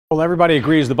Well, everybody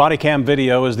agrees the body cam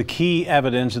video is the key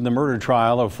evidence in the murder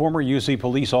trial of former UC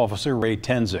police officer Ray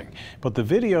Tenzing. But the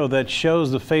video that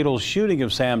shows the fatal shooting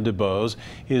of Sam DuBose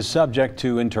is subject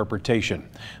to interpretation.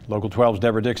 Local 12's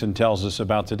Deborah Dixon tells us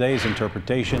about today's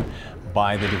interpretation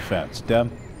by the defense. Deb?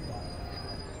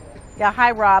 Yeah,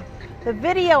 hi, Rob. The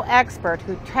video expert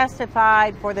who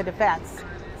testified for the defense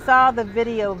saw the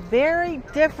video very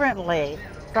differently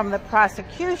from the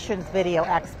prosecution's video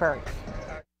expert.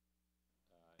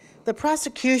 The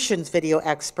prosecution's video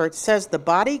expert says the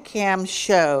body cam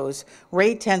shows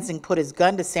Ray Tenzing put his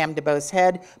gun to Sam DuBose's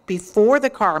head before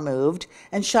the car moved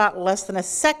and shot less than a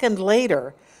second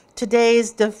later.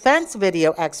 Today's defense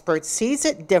video expert sees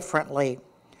it differently.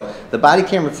 The body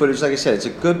camera footage, like I said, it's a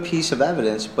good piece of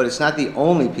evidence, but it's not the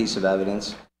only piece of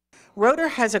evidence. Rotor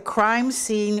has a crime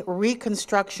scene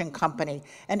reconstruction company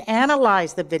and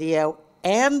analyzed the video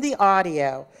and the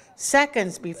audio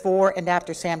seconds before and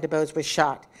after Sam DuBose was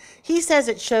shot. He says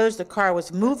it shows the car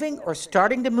was moving or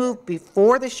starting to move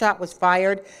before the shot was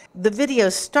fired. The video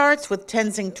starts with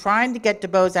Tenzing trying to get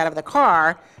DuBose out of the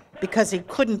car because he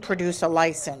couldn't produce a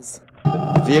license.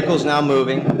 The vehicle's now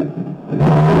moving.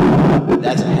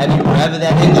 That's a heavy rev of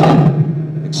that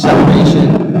engine.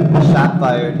 Acceleration, shot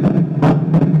fired.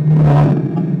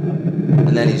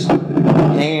 And then he's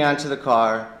hanging onto the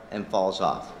car and falls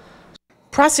off.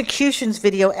 Prosecution's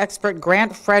video expert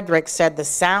Grant Fredericks said the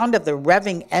sound of the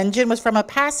revving engine was from a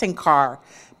passing car,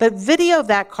 but video of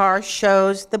that car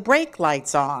shows the brake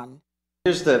lights on.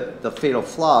 Here's the fatal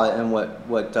flaw in what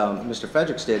Mr.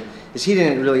 Fredericks did, is he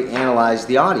didn't really analyze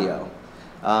the audio.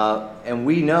 And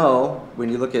we know, when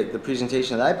you look at the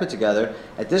presentation that I put together,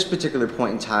 at this particular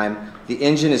point in time, the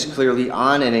engine is clearly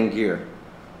on and in gear.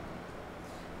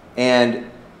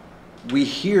 And we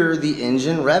hear the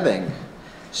engine revving.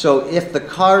 So if the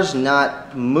car's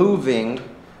not moving,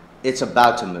 it's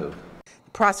about to move.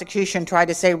 The prosecution tried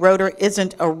to say Rotor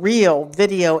isn't a real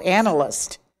video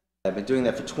analyst. I've been doing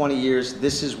that for 20 years.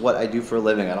 This is what I do for a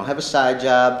living. I don't have a side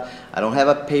job. I don't have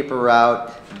a paper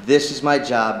route. This is my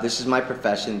job. This is my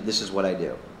profession. This is what I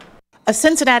do. A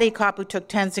Cincinnati cop who took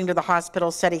Tenzing to the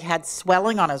hospital said he had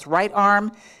swelling on his right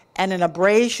arm and an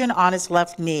abrasion on his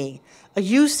left knee. A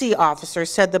UC officer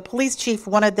said the police chief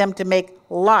wanted them to make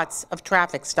lots of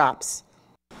traffic stops.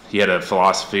 He had a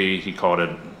philosophy, he called it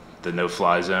the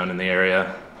no-fly zone in the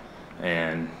area,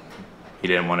 and he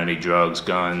didn't want any drugs,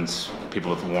 guns,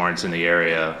 people with warrants in the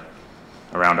area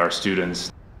around our students.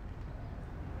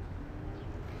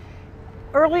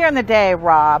 Earlier in the day,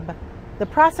 Rob, the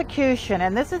prosecution,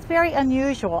 and this is very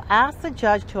unusual, asked the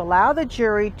judge to allow the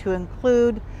jury to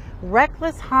include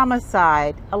reckless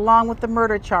homicide along with the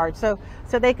murder charge. So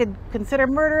they could consider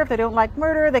murder. If they don't like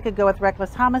murder, they could go with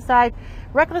reckless homicide.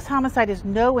 Reckless homicide is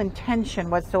no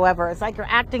intention whatsoever. It's like you're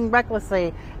acting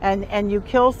recklessly and you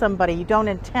kill somebody you don't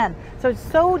intend. So it's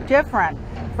so different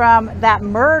from that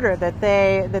murder that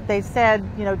they said,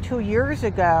 2 years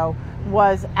ago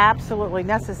was absolutely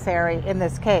necessary in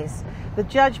this case. The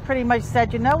judge pretty much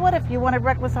said, you know what, if you wanted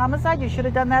reckless homicide, you should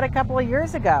have done that a couple of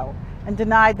years ago, and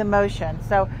denied the motion.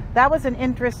 So that was an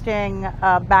interesting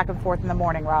back and forth in the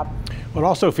morning, Rob. Well, it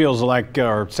also feels like,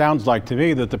 or sounds like to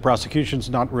me, that the prosecution's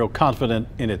not real confident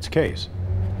in its case.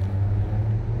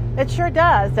 It sure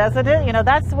does, doesn't it?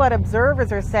 That's what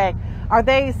observers are saying. Are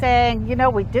they saying,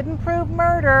 we didn't prove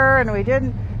murder and we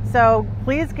didn't, so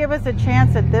please give us a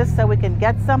chance at this so we can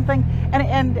get something?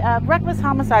 And reckless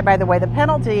homicide, by the way, the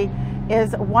penalty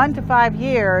is 1 to 5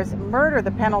 years. Murder,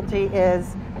 the penalty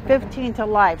is 15 to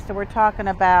life. So we're talking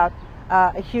about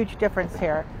a huge difference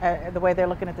here, the way they're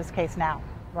looking at this case now.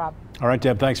 Rob. All right,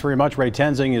 Deb, thanks very much. Ray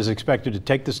Tenzing is expected to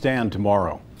take the stand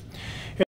tomorrow.